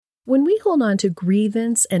When we hold on to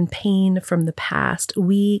grievance and pain from the past,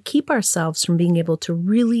 we keep ourselves from being able to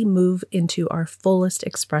really move into our fullest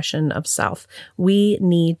expression of self. We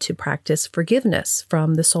need to practice forgiveness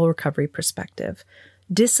from the soul recovery perspective,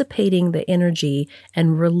 dissipating the energy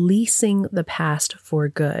and releasing the past for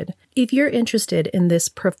good. If you're interested in this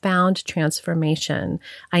profound transformation,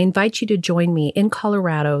 I invite you to join me in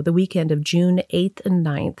Colorado the weekend of June 8th and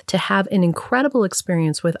 9th to have an incredible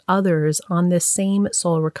experience with others on this same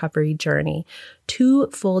soul recovery journey. 2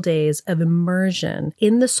 full days of immersion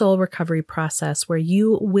in the soul recovery process where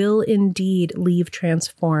you will indeed leave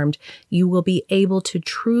transformed. You will be able to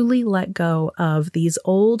truly let go of these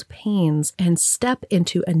old pains and step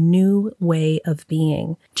into a new way of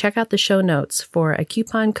being. Check out the show notes for a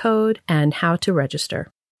coupon code and how to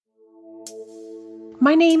register.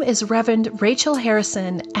 My name is Reverend Rachel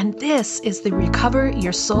Harrison, and this is the Recover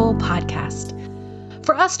Your Soul podcast.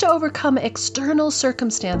 For us to overcome external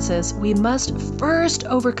circumstances, we must first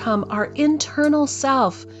overcome our internal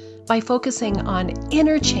self by focusing on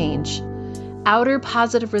inner change. Outer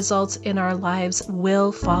positive results in our lives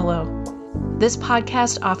will follow. This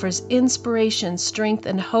podcast offers inspiration, strength,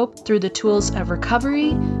 and hope through the tools of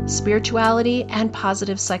recovery, spirituality, and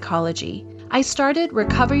positive psychology. I started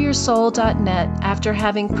recoveryoursoul.net after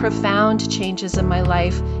having profound changes in my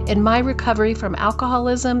life in my recovery from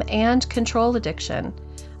alcoholism and control addiction.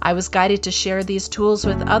 I was guided to share these tools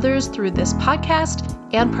with others through this podcast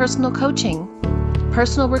and personal coaching.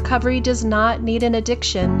 Personal recovery does not need an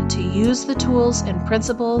addiction to use the tools and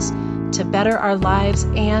principles to better our lives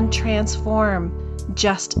and transform,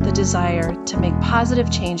 just the desire to make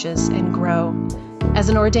positive changes and grow. As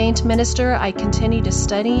an ordained minister, I continue to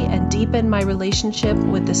study and deepen my relationship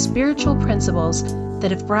with the spiritual principles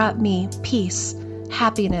that have brought me peace,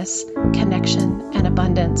 happiness, connection, and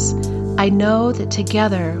abundance. I know that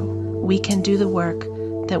together we can do the work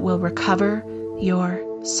that will recover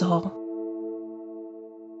your soul.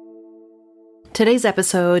 Today's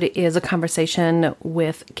episode is a conversation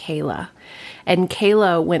with Kayla. And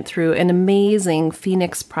Kayla went through an amazing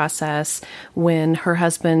Pheonix process when her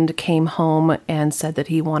husband came home and said that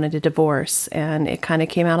he wanted a divorce. And it kind of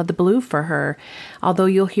came out of the blue for her. Although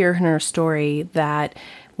you'll hear in her story that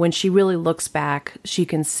when she really looks back, she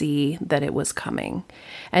can see that it was coming.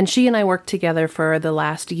 And she and I worked together for the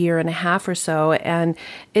last year and a half or so, and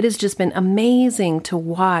it has just been amazing to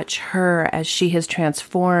watch her as she has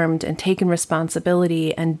transformed and taken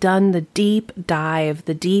responsibility and done the deep dive,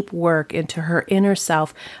 the deep work into her inner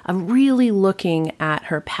self of really looking at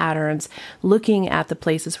her patterns, looking at the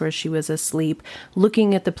places where she was asleep,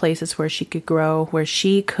 looking at the places where she could grow, where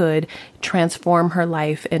she could transform her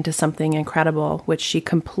life into something incredible, which she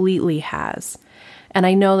completely has. And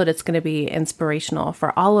I know that it's going to be inspirational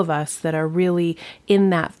for all of us that are really in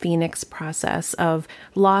that Pheonix process of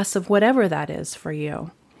loss of whatever that is for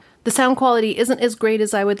you. The sound quality isn't as great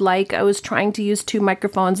as I would like. I was trying to use 2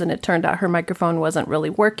 microphones and it turned out her microphone wasn't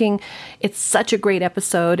really working. It's such a great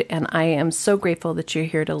episode and I am so grateful that you're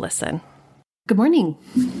here to listen. Good morning.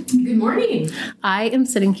 Good morning. I am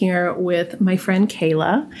sitting here with my friend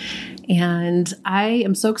Kayla, and I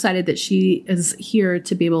am so excited that she is here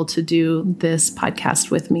to be able to do this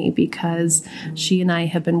podcast with me because she and I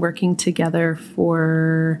have been working together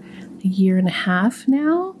for a year and a half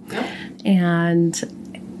now. Yep.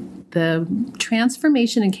 And the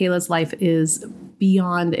transformation in Kayla's life is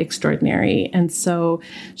beyond extraordinary. And so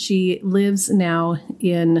she lives now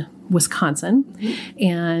in Wisconsin,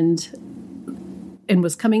 and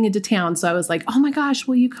was coming into town. So I was like, oh my gosh,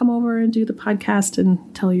 will you come over and do the podcast and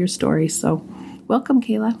tell your story? So welcome,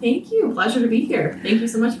 Kayla. Thank you. Pleasure to be here. Thank you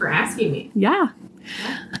so much for asking me. Yeah.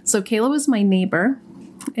 So Kayla was my neighbor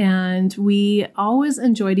and we always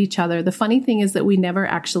enjoyed each other. The funny thing is that we never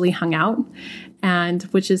actually hung out, and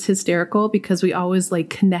which is hysterical because we always like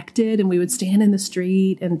connected and we would stand in the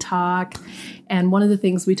street and talk. And one of the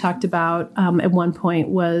things we talked about at one point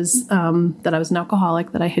was that I was an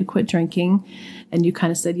alcoholic, that I had quit drinking. And you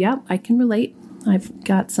kind of said, yeah, I can relate. I've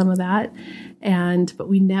got some of that. But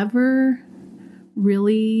we never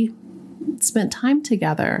really spent time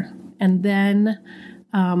together. And then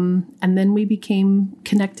we became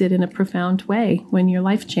connected in a profound way when your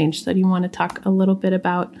life changed. So do you want to talk a little bit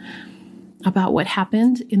about what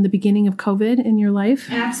happened in the beginning of COVID in your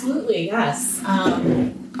life? Absolutely, yes.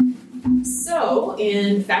 So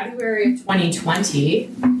in February of 2020,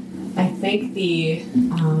 I think the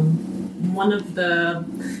one of the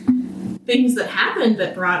things that happened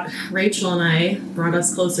that brought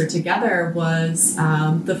us closer together was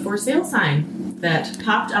the for sale sign that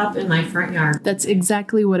popped up in my front yard. That's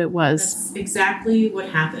exactly what it was. That's exactly what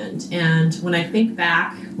happened. And when I think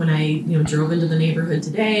back, when I, drove into the neighborhood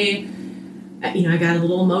today, I got a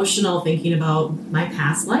little emotional thinking about my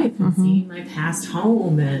past life and seeing my past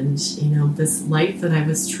home and, this life that I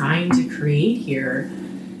was trying to create here.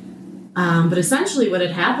 But essentially what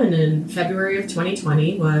had happened in February of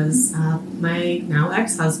 2020 was my now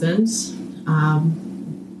ex-husband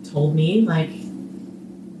told me, like,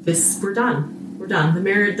 we're done. We're done. The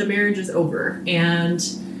marriage is over. And,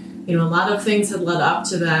 a lot of things had led up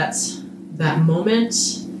to that moment.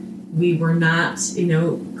 We were not,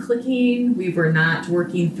 clicking. We were not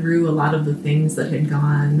working through a lot of the things that had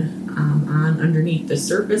gone on underneath the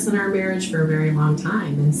surface in our marriage for a very long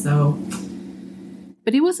time. And so...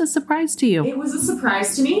 But it was a surprise to you. It was a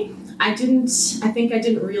surprise to me. I think I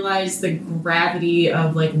didn't realize the gravity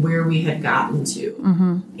of like where we had gotten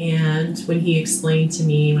to. And when he explained to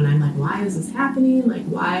me, when I'm like, why is this happening? Like,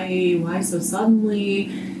 why so suddenly?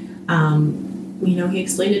 He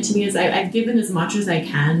explained it to me as I've given as much as I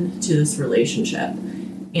can to this relationship.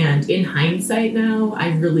 And in hindsight now,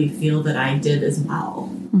 I really feel that I did as well.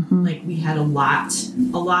 Like we had a lot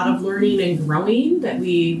of learning and growing that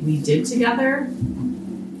we did together.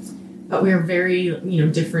 But we're very,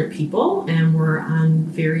 different people and we're on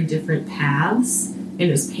very different paths. And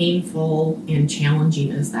as painful and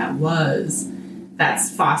challenging as that was, that's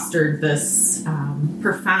fostered this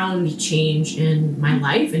profound change in my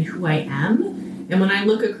life and who I am. And when I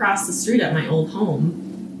look across the street at my old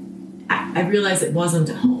home, I realized it wasn't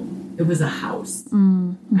a home. It was a house.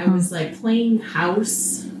 I was like playing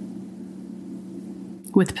house.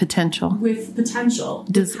 With potential. With potential.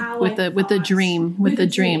 With the dream. With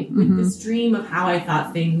this dream of how I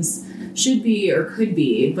thought things should be or could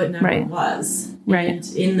be, but never was. Right.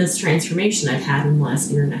 And in this transformation I've had in the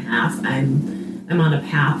last year and a half, I'm on a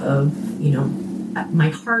path of, my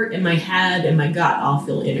heart and my head and my gut all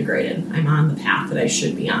feel integrated. I'm on the path that I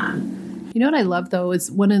should be on. You know what I love though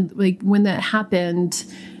is when that happened,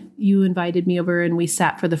 you invited me over and we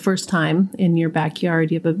sat for the first time in your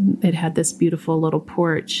backyard. It had this beautiful little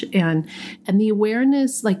porch and the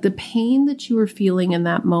awareness, like the pain that you were feeling in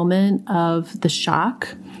that moment of the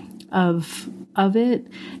shock of it.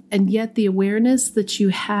 And yet the awareness that you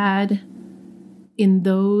had in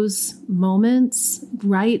those moments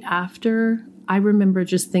right after, I remember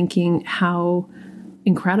just thinking how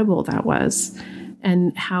incredible that was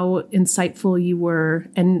and how insightful you were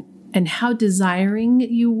and how desiring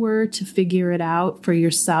you were to figure it out for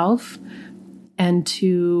yourself and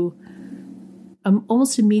to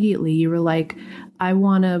almost immediately you were like, I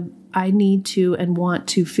need to and want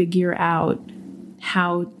to figure out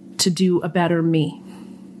how to do a better me.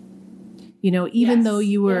 Even though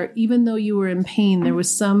you were in pain, there was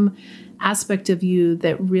some aspect of you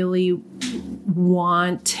that really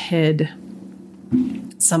wanted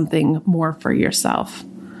something more for yourself.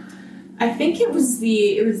 I think it was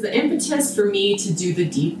the impetus for me to do the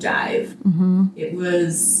deep dive. It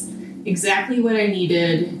was exactly what I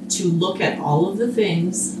needed to look at all of the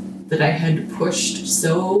things that I had pushed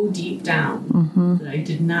so deep down that I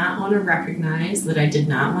did not want to recognize, that I did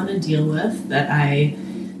not want to deal with, that I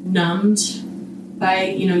numbed by,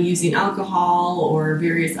 using alcohol or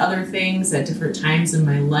various other things at different times in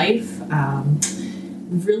my life.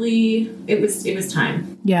 Really, it was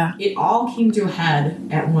time. Yeah. It all came to a head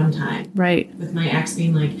at one time. Right. With my ex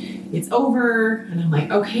being like, it's over. And I'm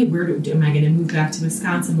like, okay, am I going to move back to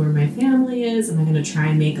Wisconsin where my family is? Am I going to try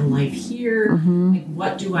and make a life here? Like,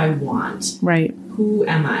 what do I want? Right. Who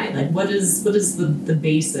am I? Like, what is the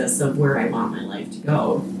basis of where I want my life to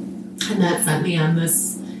go? And that sent me on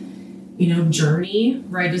this, journey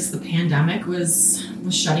right as the pandemic was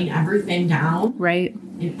shutting everything down. Right.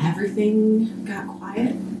 And everything got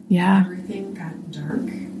quiet. Yeah. Everything got dark.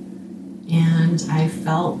 And I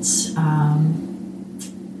felt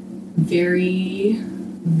very,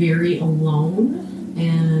 very alone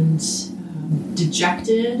and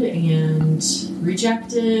dejected and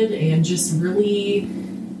rejected and just really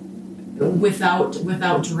without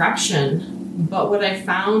direction. But what I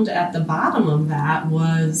found at the bottom of that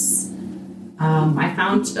was I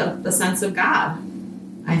found a sense of God.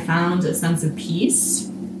 I found a sense of peace.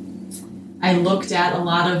 I looked at a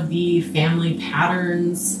lot of the family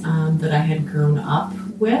patterns that I had grown up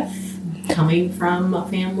with, coming from a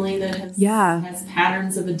family that has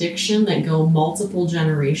patterns of addiction that go multiple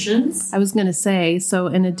generations. I was going to say, so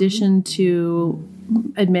in addition to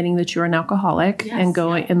admitting that you're an alcoholic and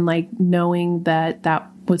going and like knowing that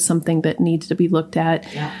was something that needs to be looked at,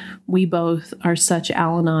 we both are such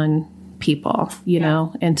Al-Anon people, you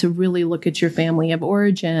know, and to really look at your family of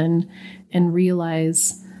origin and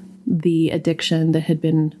realize the addiction that had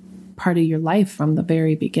been part of your life from the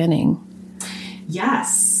very beginning.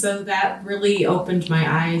 Yes. So that really opened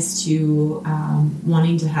my eyes to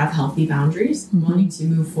wanting to have healthy boundaries, wanting to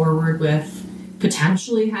move forward with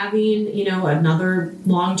potentially having, another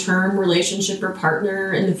long-term relationship or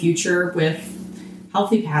partner in the future with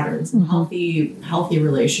healthy patterns and healthy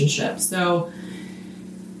relationships. So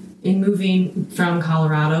in moving from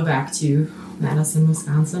Colorado back to Madison,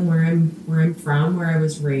 Wisconsin, where I'm from, where I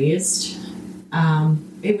was raised,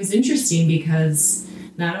 it was interesting because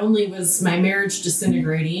not only was my marriage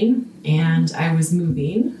disintegrating and I was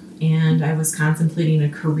moving and I was contemplating a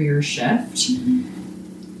career shift,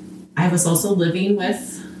 I was also living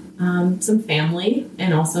with some family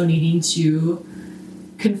and also needing to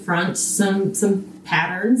confront some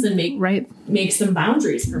patterns and make some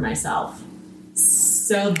boundaries for myself.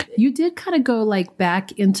 So you did kind of go like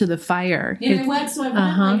back into the fire. And I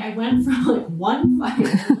went from like one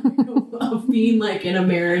fire of being like in a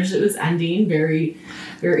marriage that was ending very,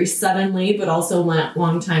 very suddenly, but also a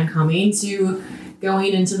long time coming, to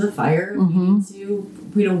going into the fire, needing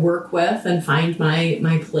to work with and find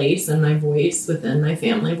my place and my voice within my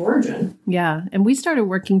family of origin. Yeah. And we started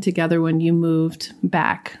working together when you moved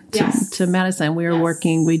back to Madison. We were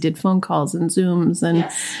working, we did phone calls and Zooms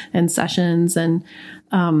and sessions. And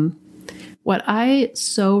what I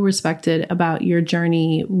so respected about your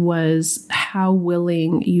journey was how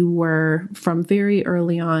willing you were from very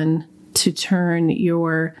early on to turn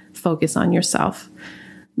your focus on yourself.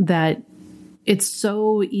 That it's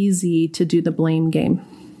so easy to do the blame game.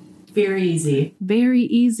 Very easy. Very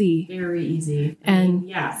easy. Very easy. And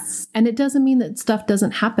yes. And it doesn't mean that stuff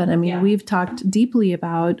doesn't happen. I mean, we've talked deeply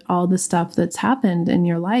about all the stuff that's happened in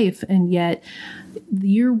your life, and yet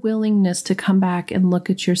your willingness to come back and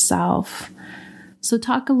look at yourself. So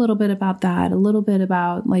talk a little bit about that, a little bit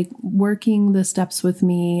about like working the steps with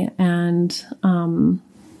me and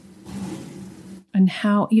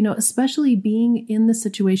how, especially being in the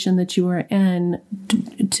situation that you were in,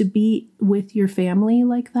 to be with your family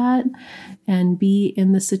like that and be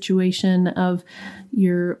in the situation of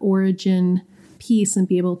your origin piece and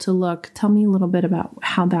be able to look. Tell me a little bit about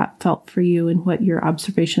how that felt for you and what your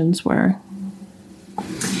observations were.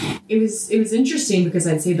 It was interesting because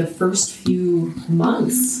I'd say the first few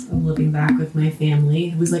months of living back with my family,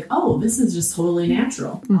 it was like, oh, this is just totally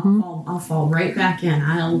natural. I'll fall right back in.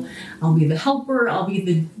 I'll be the helper. I'll be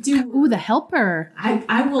the doer. Ooh, the helper.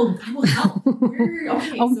 I will help. You're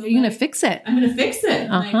gonna fix it. I'm gonna fix it.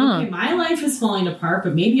 Like, okay, my life is falling apart,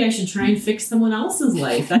 but maybe I should try and fix someone else's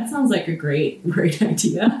life. That sounds like a great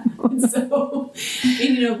idea. So,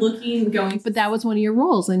 But that was one of your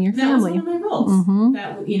roles in your family. That was one of my roles.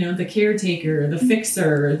 That the caretaker, the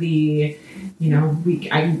fixer, I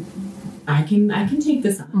can take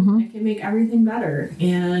this on. I can make everything better.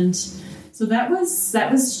 And so that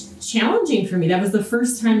was challenging for me. That was the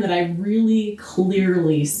first time that I really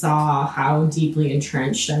clearly saw how deeply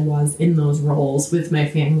entrenched I was in those roles with my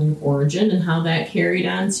family of origin and how that carried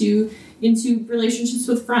on into relationships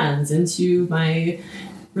with friends, into my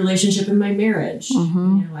relationship in my marriage.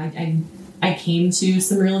 I came to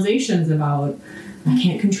some realizations about I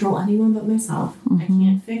can't control anyone but myself. I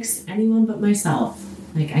can't fix anyone but myself.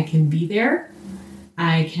 Like, I can be there.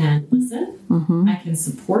 I can listen. I can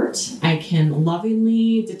support. I can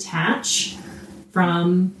lovingly detach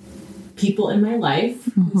from people in my life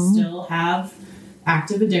who still have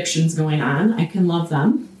active addictions going on. I can love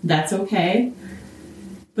them. That's okay.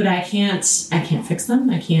 But I can't fix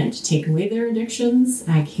them. I can't take away their addictions.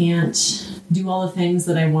 I can't do all the things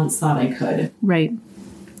that I once thought I could. Right.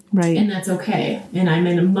 And that's okay. And I'm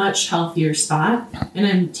in a much healthier spot, and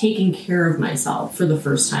I'm taking care of myself for the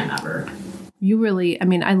first time ever. You really,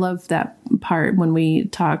 I love that part when we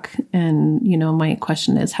talk and, my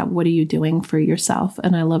question is, what are you doing for yourself?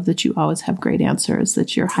 And I love that you always have great answers,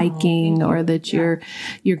 that you're hiking or that you're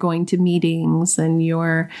going to meetings and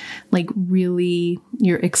you're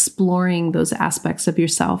exploring those aspects of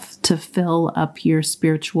yourself to fill up your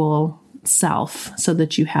spiritual self so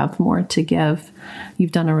that you have more to give.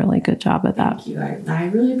 You've done a really good job at that. Thank you. I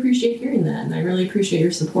really appreciate hearing that, and I really appreciate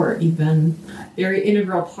your support. You've been a very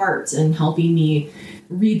integral part in helping me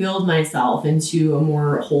rebuild myself into a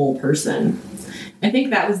more whole person. I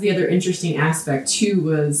think that was the other interesting aspect too,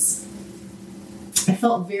 was I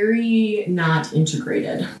felt very not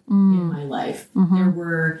integrated in my life. There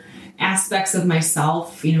were aspects of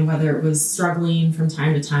myself, whether it was struggling from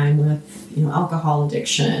time to time with, alcohol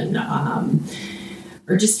addiction,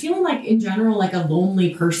 or just feeling like in general, like a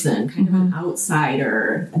lonely person, kind of an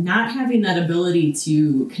outsider, not having that ability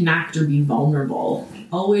to connect or be vulnerable,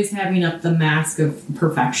 always having up the mask of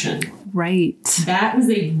perfection. Right. That was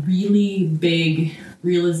a really big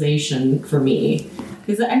realization for me.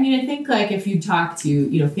 Because, I mean, I think, like, if you talk to,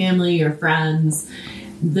 you know, family or friends,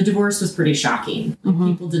 the divorce was pretty shocking.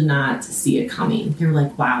 Like, people did not see it coming. They were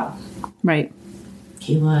like, wow. Right.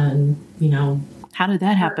 Kayla and, you know. How did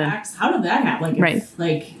that happen? How did that happen? Like, if,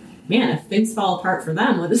 like, man, if things fall apart for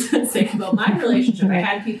them, what does that say about my relationship? I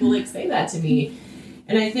had people, like, say that to me.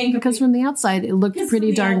 And I think... Because from the outside, it looked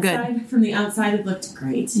pretty darn good. From the outside, it looked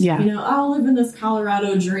great. Yeah. You know, I'll live in this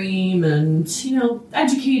Colorado dream and, you know,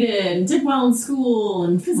 educated and did well in school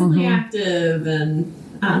and physically active and,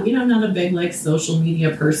 you know, not a big, like, social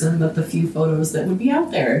media person, but the few photos that would be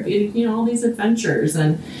out there, you know, all these adventures.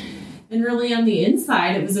 And really on the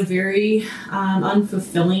inside, it was a very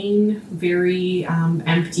unfulfilling, very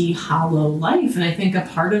empty, hollow life. And I think a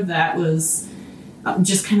part of that was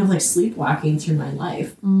just kind of like sleepwalking through my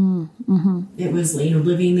life. It was, you know,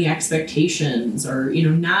 living the expectations or, you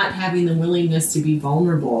know, not having the willingness to be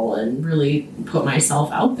vulnerable and really put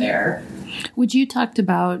myself out there. Which you talked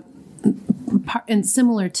about, and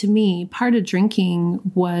similar to me, part of drinking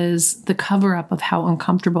was the cover up of how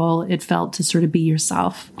uncomfortable it felt to sort of be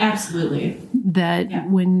yourself. Absolutely. That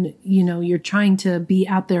when, you know, you're trying to be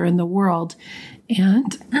out there in the world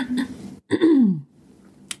and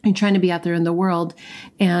you're trying to be out there in the world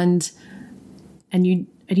and you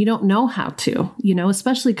don't know how to, you know,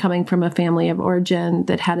 especially coming from a family of origin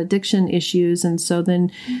that had addiction issues. And so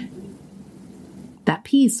then that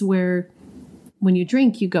piece where when you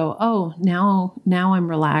drink, you go, oh, now I'm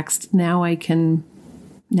relaxed. Now I can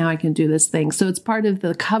do this thing. So it's part of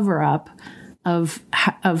the cover up of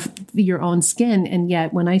your own skin. And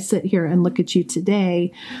yet when I sit here and look at you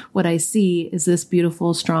today, what I see is this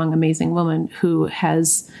beautiful, strong, amazing woman who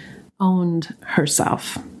has owned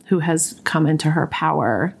herself, who has come into her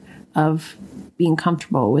power of being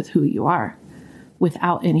comfortable with who you are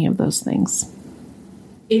without any of those things.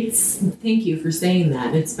 Thank you for saying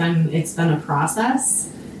that. It's been a process,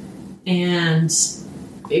 and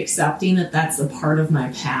accepting that that's a part of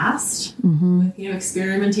my past with, you know,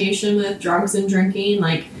 experimentation with drugs and drinking.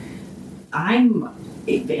 Like, I've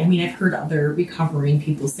heard other recovering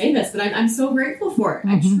people say this, but I'm so grateful for it.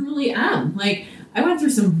 I truly am. Like, I went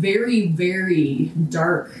through some very, very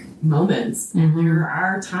dark moments, and there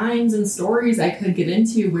are times and stories I could get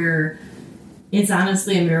into where it's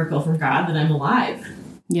honestly a miracle from God that I'm alive.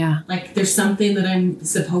 Yeah. Like, there's something that I'm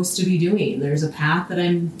supposed to be doing. There's a path that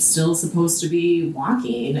I'm still supposed to be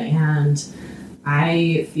walking. And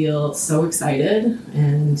I feel so excited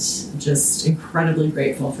and just incredibly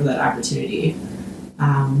grateful for that opportunity.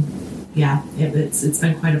 It's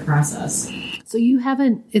been quite a process. So you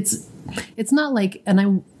haven't, it's not like,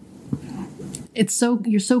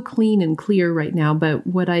 you're so clean and clear right now. But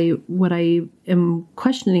what I am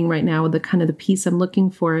questioning right now, the kind of the piece I'm looking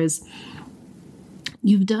for is,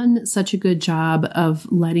 you've done such a good job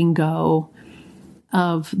of letting go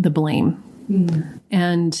of the blame.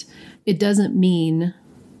 And it doesn't mean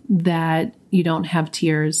that you don't have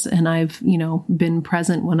tears. And I've, you know, been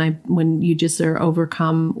present when you just are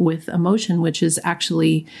overcome with emotion, which is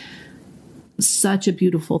actually such a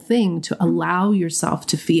beautiful thing, to allow yourself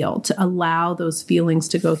to feel, to allow those feelings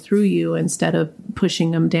to go through you instead of pushing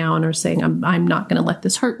them down or saying, I'm not going to let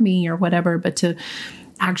this hurt me or whatever, but to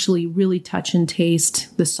actually really touch and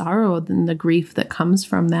taste the sorrow and the grief that comes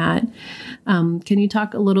from that. Can you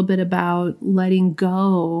talk a little bit about letting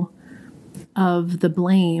go of the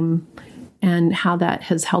blame and how that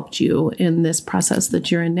has helped you in this process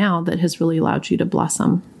that you're in now that has really allowed you to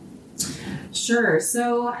blossom? Sure.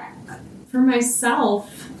 So for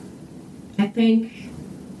myself, I think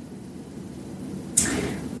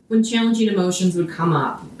when challenging emotions would come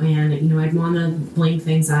up and, you know, I'd want to blame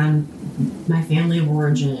things on my family of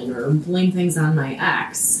origin or blame things on my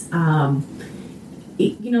ex,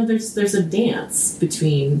 you know, there's a dance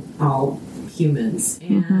between all humans.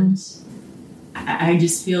 And I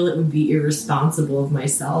just feel it would be irresponsible of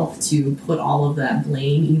myself to put all of that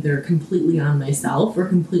blame either completely on myself or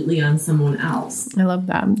completely on someone else. I love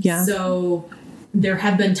that. Yeah. So there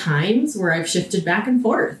have been times where I've shifted back and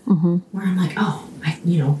forth, where I'm like, oh,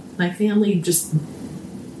 my family just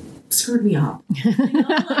screwed me up. You know,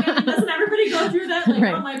 like, I mean, doesn't everybody go through that? Like,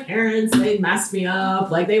 right. Oh, my parents, they messed me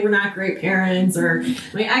up. Like, they were not great parents, or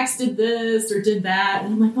my ex did this or did that.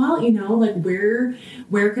 And I'm like, well, you know, like,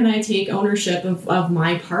 where can I take ownership of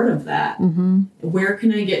my part of that? Where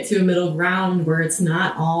can I get to a middle ground where it's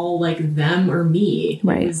not all like them or me?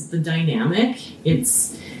 Right. It's the dynamic.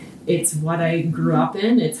 It's what I grew up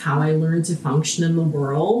in. It's how I learned to function in the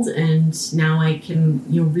world. And now I can,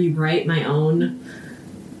 you know, rewrite my own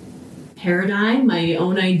paradigm, my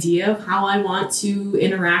own idea of how I want to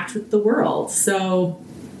interact with the world. So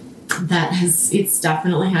it's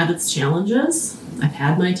definitely had its challenges. I've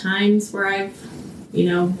had my times where I've,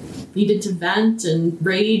 needed to vent and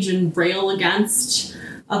rage and rail against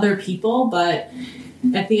other people, but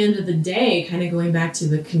at the end of the day, kind of going back to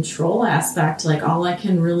the control aspect, like all I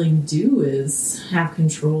can really do is have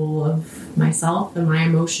control of myself and my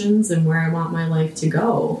emotions and where I want my life to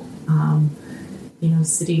go.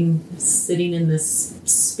 Sitting in this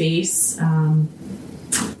space,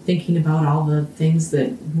 thinking about all the things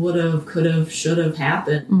that would have, could have, should have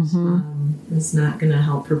happened, is not going to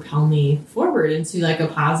help propel me forward into like a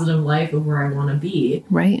positive life of where I want to be.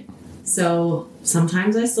 Right. So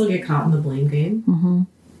sometimes I still get caught in the blame game.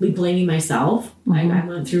 Blaming myself. I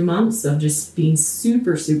went through months of just being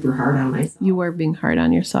super, super hard on myself. You were being hard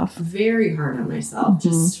on yourself. Very hard on myself.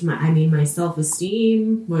 My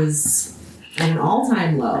self-esteem was at an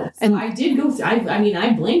all-time low. So and I did go through,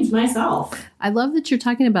 I blamed myself. I love that you're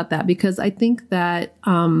talking about that, because I think that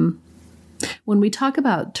when we talk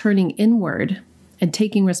about turning inward and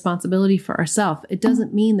taking responsibility for ourselves, it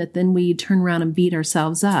doesn't mean that then we turn around and beat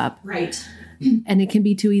ourselves up. Right. And it can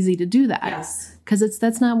be too easy to do that. Yes. Because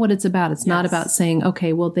that's not what it's about. It's not about saying,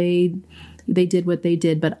 okay, well, they did what they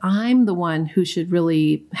did, but I'm the one who should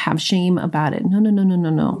really have shame about it.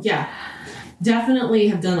 No. Yeah. Definitely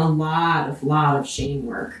have done a lot of shame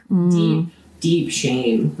work. Deep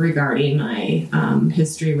shame regarding my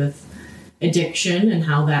history with addiction and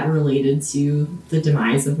how that related to the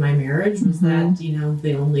demise of my marriage. Was that,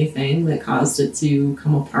 the only thing that caused it to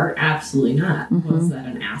come apart? Absolutely not. Was that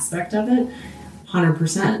an aspect of it?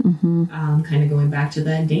 100%. Kind of going back to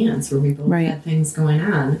that dance where we both had things going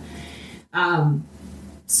on.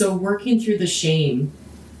 So working through the shame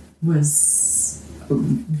was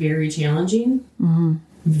very challenging,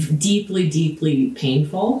 deeply, deeply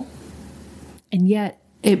painful. And yet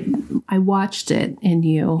I watched it in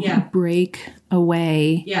you break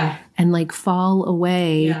away and like fall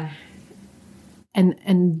away. Yeah.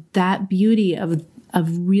 And that beauty of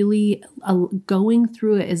really going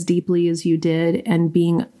through it as deeply as you did and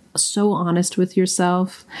being so honest with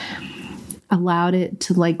yourself allowed it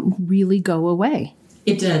to like really go away.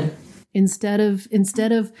 It did. Instead of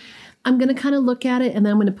I'm going to kind of look at it and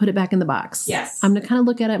then I'm going to put it back in the box. Yes. I'm going to kind of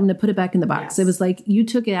look at it. I'm going to put it back in the box. Yes. It was like you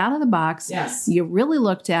took it out of the box. Yes. You really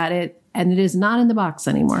looked at it and it is not in the box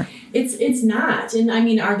anymore. It's not. And I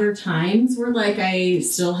mean, are there times where like I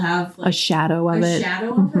still have like a shadow of it?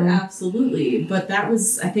 Absolutely. But I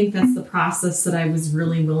think that's the process that I was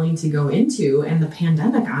really willing to go into. And the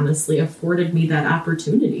pandemic honestly afforded me that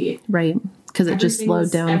opportunity. Right. Because it just slowed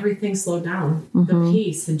down. Everything slowed down. The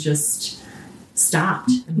pace had just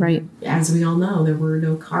stopped. Right. As we all know, there were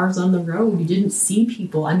no cars on the road. You didn't see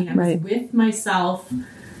people. I was with myself,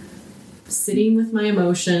 sitting with my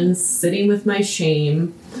emotions, sitting with my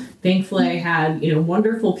shame. Thankfully, I had,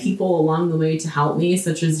 wonderful people along the way to help me,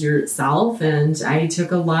 such as yourself. And I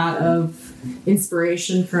took a lot of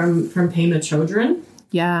inspiration from Pema Chodron.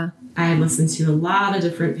 Yeah. I listened to a lot of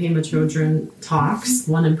different Pema Chodron talks,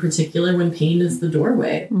 one in particular, When Pain is the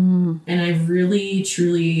Doorway. And I really,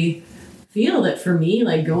 truly feel that for me,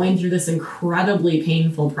 like going through this incredibly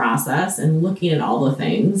painful process and looking at all the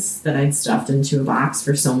things that I'd stuffed into a box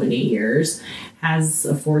for so many years has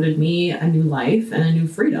afforded me a new life and a new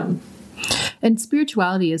freedom. And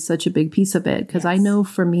spirituality is such a big piece of it, because I know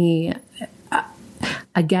for me,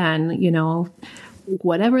 again,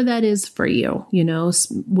 whatever that is for you,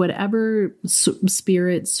 whatever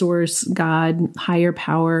spirit, source, God, higher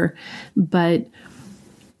power. But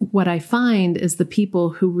what I find is the people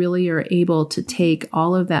who really are able to take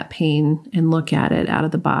all of that pain and look at it out of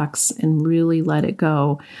the box and really let it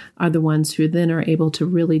go are the ones who then are able to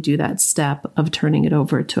really do that step of turning it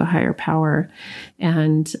over to a higher power.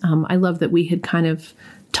 And I love that we had kind of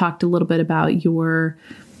talked a little bit about your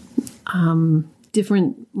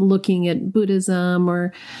different looking at Buddhism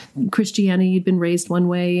or Christianity. You'd been raised one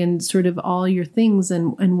way and sort of all your things,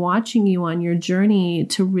 and watching you on your journey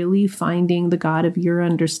to really finding the God of your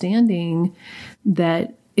understanding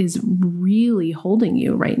that is really holding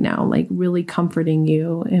you right now, like really comforting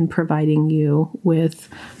you and providing you with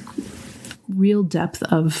real depth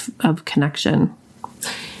of connection.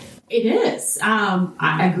 It is.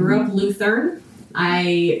 I grew up Lutheran.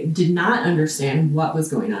 I did not understand what was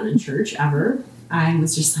going on in church ever. I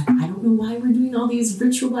was just like, I don't know why we're doing all these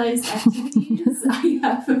ritualized activities.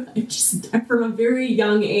 I just, from a very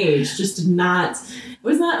young age, just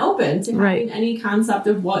was not open to having any concept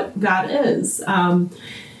of what God is.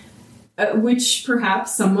 which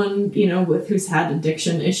perhaps someone, with who's had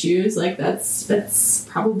addiction issues, like that's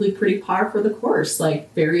probably pretty par for the course.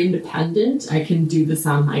 Like, very independent. I can do this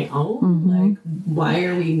on my own. Like, why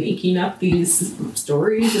are we making up these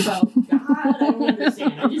stories about God? I don't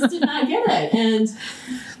understand. I just did not get it. And,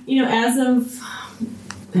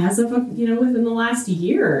 as of within the last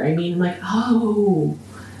year, I mean, like, oh,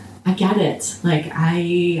 I get it. Like,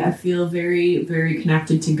 I feel very, very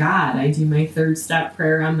connected to God. I do my 3rd step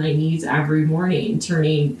prayer on my knees every morning,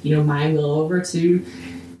 turning, my will over to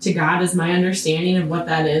God as my understanding of what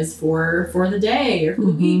that is for the day or for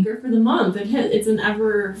the week or for the month. It's an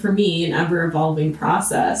ever evolving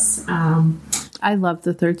process. I love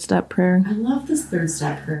the 3rd step prayer. I love this 3rd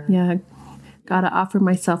step prayer. Yeah. God, I offer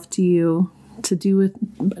myself to you to do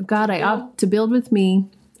with God. To build with me.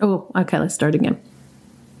 Oh, okay. Let's start again.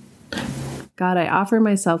 God, I offer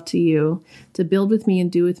myself to you to build with me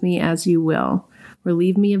and do with me as you will.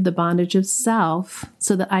 Relieve me of the bondage of self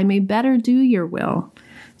so that I may better do your will.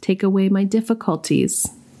 Take away my difficulties,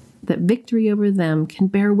 that victory over them can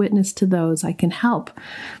bear witness to those I can help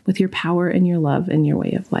with your power and your love and your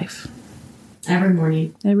way of life. Every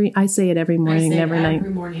morning. I say it every morning, every night.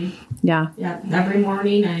 Every morning. Yeah. Yeah. Every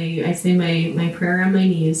morning I say my prayer on my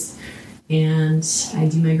knees, and I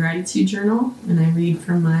do my gratitude journal, and I read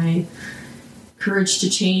from my Courage to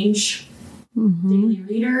Change daily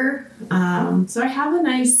reader. So I have a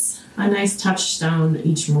nice touchstone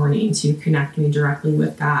each morning to connect me directly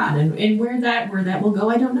with God, and where that will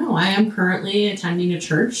go, I don't know. I am currently attending a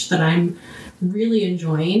church that I'm really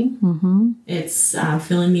enjoying. It's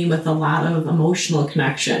filling me with a lot of emotional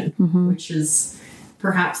connection, which is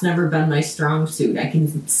perhaps never been my strong suit. I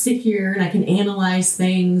can sit here and I can analyze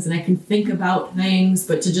things and I can think about things,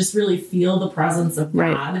 but to just really feel the presence of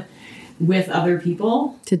God with other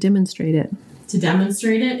people. To demonstrate it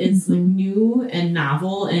is like new and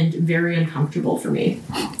novel and very uncomfortable for me.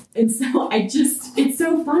 And so it's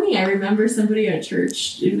so funny. I remember somebody at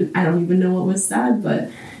church, I don't even know what was said, but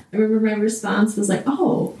I remember my response was like,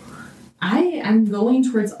 oh, I'm going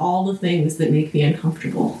towards all the things that make me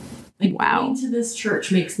uncomfortable. Like, going to this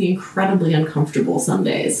church makes me incredibly uncomfortable some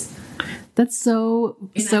days. That's so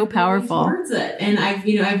powerful. Towards it. And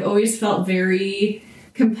I've always felt very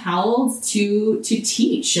compelled to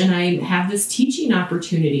teach, and I have this teaching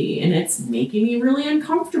opportunity, and it's making me really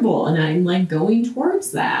uncomfortable, and I'm like going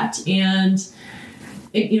towards that, and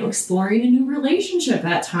exploring a new relationship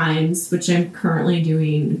at times, which I'm currently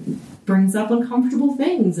doing, brings up uncomfortable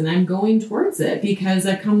things, and I'm going towards it because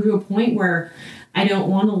I've come to a point where I don't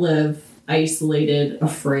want to live isolated,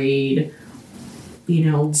 afraid,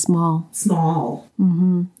 small.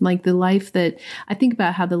 Like the life that I think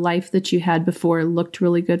about, how the life that you had before looked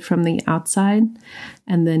really good from the outside.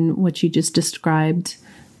 And then what you just described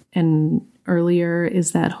and earlier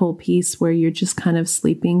is that whole piece where you're just kind of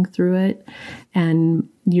sleeping through it. And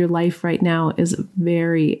your life right now is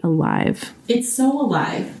very alive. It's so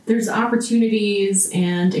alive. There's opportunities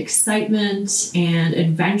and excitement and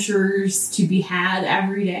adventures to be had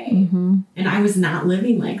every day. And I was not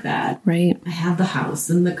living like that. Right. I had the house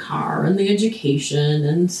and the car and the education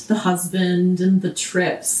and the husband and the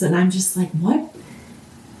trips. And I'm just like, what?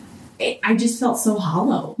 I just felt so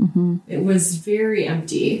hollow. It was very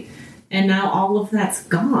empty. And now all of that's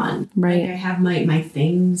gone. Right. Like, I have my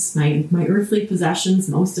things, my earthly possessions.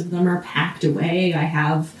 Most of them are packed away.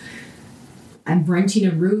 I'm renting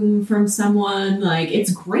a room from someone. Like,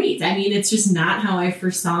 it's great. I mean, it's just not how I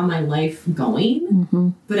foresaw my life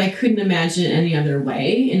going. But I couldn't imagine it any other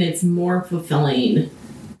way. And it's more fulfilling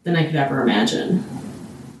than I could ever imagine.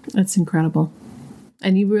 That's incredible.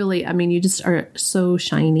 And you really, you just are so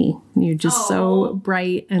shiny. You're just so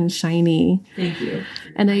bright and shiny. Thank you.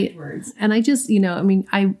 And I just,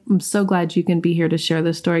 I'm so glad you can be here to share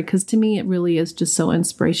this story, because to me, it really is just so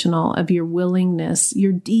inspirational of your willingness,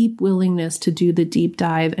 your deep willingness to do the deep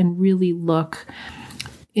dive and really look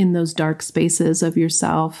in those dark spaces of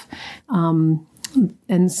yourself.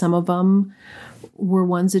 And some of them were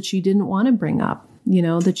ones that you didn't want to bring up,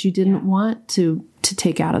 that you didn't want to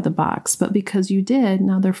take out of the box, but because you did,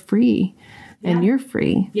 now they're free and you're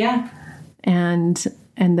free. Yeah. And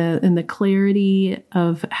the clarity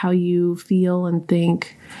of how you feel and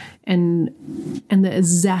think and the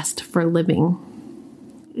zest for living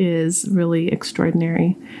is really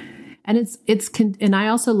extraordinary. And and I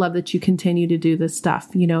also love that you continue to do this stuff.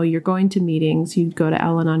 You're going to meetings, you go to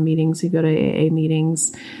Al-Anon meetings, you go to AA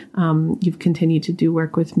meetings. You've continued to do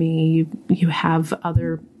work with me. You have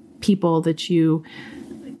other people that you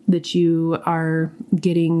are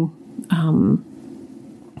getting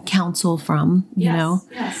counsel from,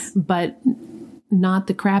 yes. but not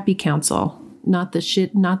the crappy counsel. not the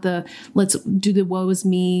shit, not the let's do the woe is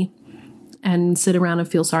me and sit around and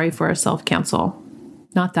feel sorry for ourselves counsel.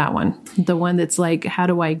 Not that one. The one that's like, how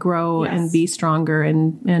do I grow and be stronger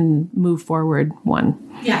and move forward one.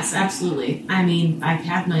 Yes, absolutely. I mean, I've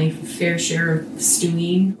had my fair share of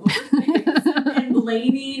stewing and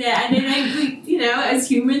blaming. And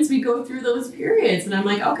as humans, we go through those periods. And I'm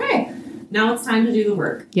like, okay, now it's time to do the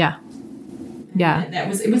work. Yeah. Yeah. And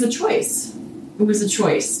it was a choice. It was a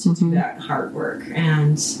choice to do that hard work.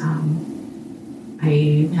 And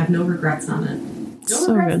I have no regrets on it.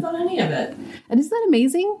 No regrets about any of it. And isn't that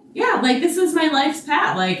amazing? Yeah, like this is my life's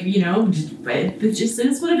path. Like, it just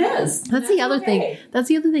is what it is. That's the other thing. That's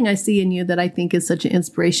the other thing I see in you that I think is such an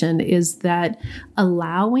inspiration is that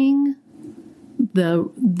allowing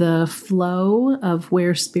the flow of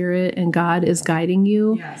where spirit and God is guiding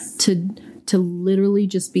you to literally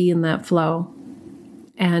just be in that flow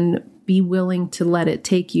and be willing to let it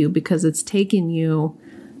take you because it's taken you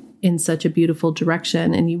in such a beautiful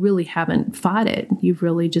direction and you really haven't fought it. You've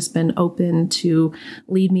really just been open to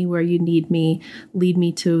lead me where you need me, lead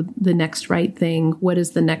me to the next right thing. What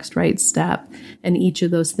is the next right step? And each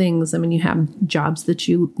of those things, I mean, you have jobs that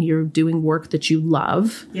you're doing work that you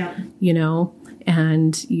love,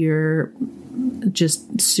 and you're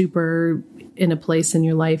just super in a place in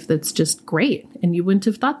your life that's just great. And you wouldn't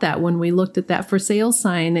have thought that when we looked at that for sale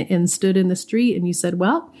sign and stood in the street and you said,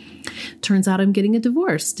 well, turns out I'm getting a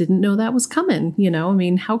divorce. Didn't know that was coming. I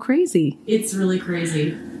mean, how crazy. It's really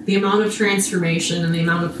crazy. The amount of transformation and the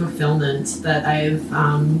amount of fulfillment that I've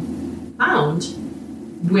found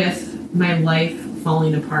with my life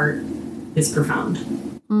falling apart is profound.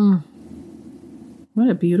 What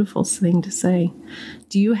a beautiful thing to say.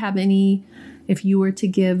 Do you have any, if you were to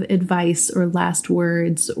give advice or last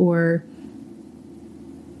words or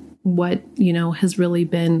what, has really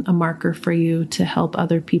been a marker for you to help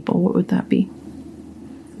other people, what would that be?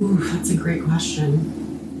 Ooh, that's a great question.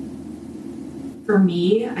 For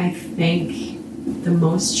me, I think the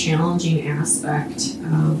most challenging aspect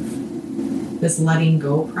of this letting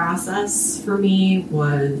go process for me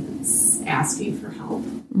was asking for help.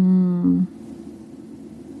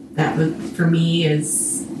 That was, for me, I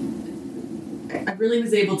really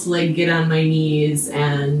was able to get on my knees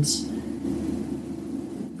and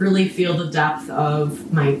really feel the depth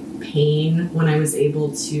of my pain when I was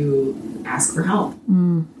able to ask for help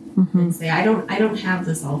and say, I don't have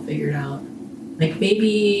this all figured out.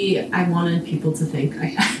 Maybe I wanted people to think I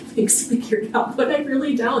have things figured out, but I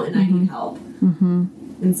really don't, and I need help.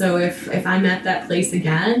 And so if I'm at that place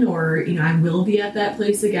again, or, I will be at that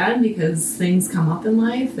place again because things come up in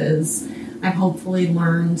life, is I've hopefully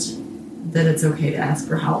learned that it's okay to ask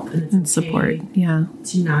for help and it's okay support. Yeah.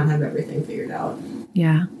 To not have everything figured out.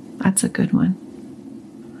 Yeah, that's a good one.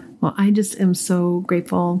 Well, I just am so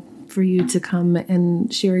grateful for you to come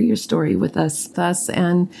and share your story with us,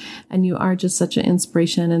 and you are just such an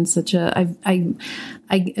inspiration and such a. I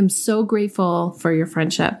am so grateful for your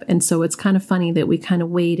friendship, and so it's kind of funny that we kind of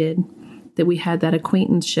waited, that we had that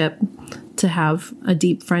acquaintanceship to have a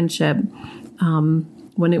deep friendship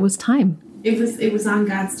when it was time. It was on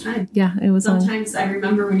God's time. Yeah, it was. Sometimes I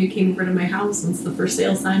remember when you came over to my house once the for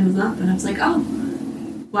sale sign was up, and I was like, oh,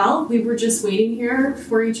 well, we were just waiting here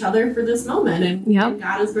for each other for this moment, and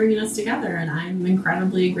God is bringing us together, and I'm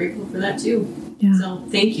incredibly grateful for that too. Yeah. So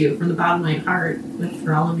thank you from the bottom of my heart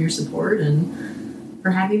for all of your support and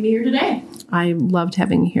for having me here today. I loved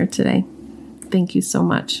having you here today. Thank you so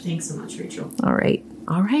much. Thanks so much, Rachel. All right,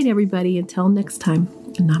 everybody. Until next time,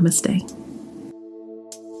 namaste.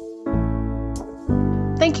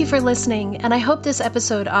 Thank you for listening, and I hope this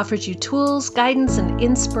episode offers you tools, guidance, and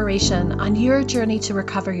inspiration on your journey to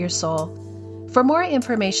recover your soul. For more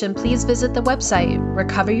information, please visit the website,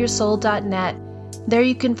 recoveryoursoul.net. There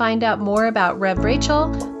you can find out more about Rev Rachel,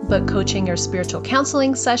 book coaching or spiritual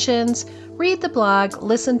counseling sessions, read the blog,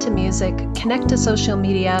 listen to music, connect to social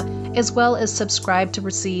media, as well as subscribe to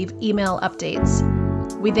receive email updates.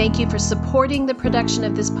 We thank you for supporting the production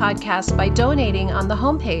of this podcast by donating on the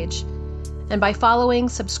homepage. And by following,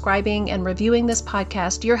 subscribing, and reviewing this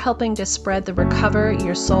podcast, you're helping to spread the Recover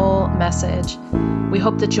Your Soul message. We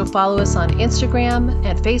hope that you'll follow us on Instagram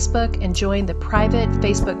and Facebook and join the private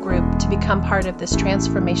Facebook group to become part of this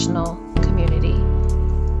transformational community.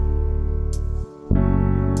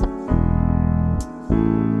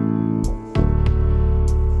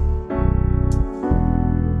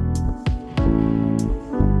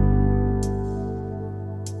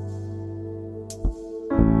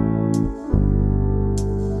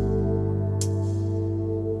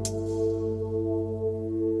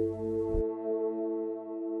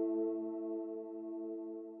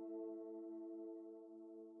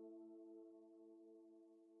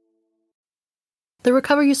 The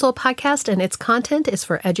Recover Your Soul podcast and its content is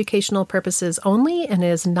for educational purposes only and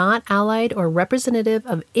is not allied or representative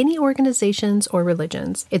of any organizations or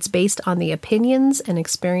religions. It's based on the opinions and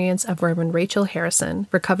experience of Reverend Rachel Harrison.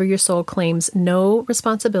 Recover Your Soul claims no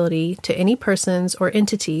responsibility to any persons or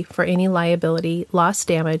entity for any liability, loss,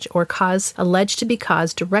 damage, or cause alleged to be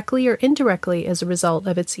caused directly or indirectly as a result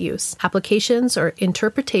of its use. Applications or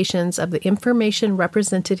interpretations of the information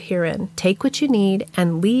represented herein. Take what you need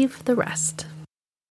and leave the rest.